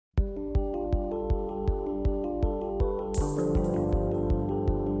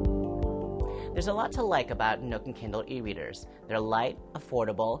There's a lot to like about Nook and Kindle e-readers. They're light,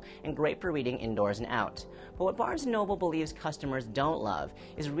 affordable, and great for reading indoors and out. But what Barnes & Noble believes customers don't love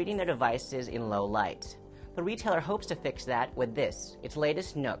is reading their devices in low light. The retailer hopes to fix that with this, its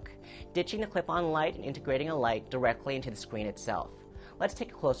latest Nook, ditching the clip-on light and integrating a light directly into the screen itself. Let's take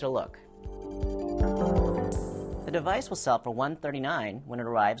a closer look. The device will sell for $139 when it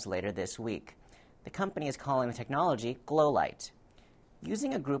arrives later this week. The company is calling the technology Glow Light.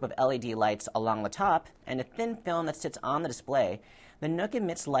 Using a group of LED lights along the top and a thin film that sits on the display, the Nook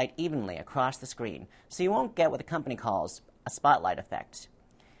emits light evenly across the screen, so you won't get what the company calls a spotlight effect.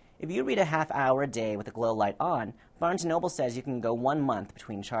 If you read a half hour a day with the Glow Light on, Barnes & Noble says you can go 1 month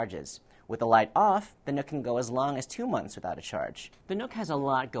between charges. With the light off, the Nook can go as long as 2 months without a charge. The Nook has a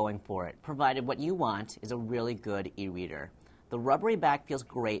lot going for it, provided what you want is a really good e-reader. The rubbery back feels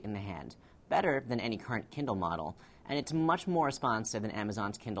great in the hand, better than any current Kindle model, and it's much more responsive than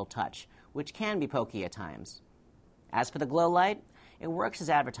Amazon's Kindle Touch, which can be pokey at times. As for the Glow Light, it works as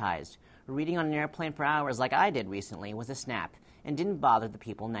advertised. Reading on an airplane for hours like I did recently was a snap, and didn't bother the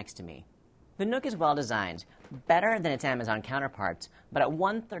people next to me. The Nook is well designed, better than its Amazon counterparts, but at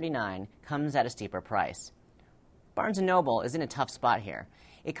 $139 comes at a steeper price. Barnes & Noble is in a tough spot here.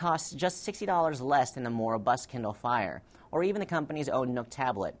 It costs just $60 less than the more robust Kindle Fire, or even the company's own Nook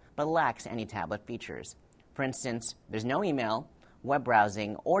tablet, but lacks any tablet features. For instance, there's no email, web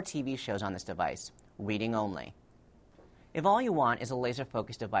browsing, or TV shows on this device, reading only. If all you want is a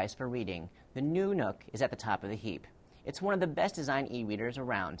laser-focused device for reading, the new Nook is at the top of the heap. It's one of the best designed e-readers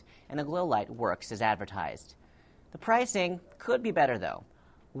around, and the Glow Light works as advertised. The pricing could be better, though.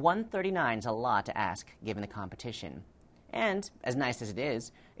 $139 is a lot to ask, given the competition. And, as nice as it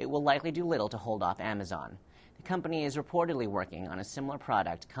is, it will likely do little to hold off Amazon. The company is reportedly working on a similar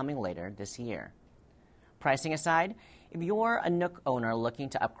product coming later this year. Pricing aside, if you're a Nook owner looking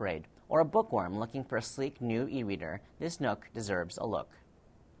to upgrade, or a bookworm looking for a sleek new e-reader, this Nook deserves a look.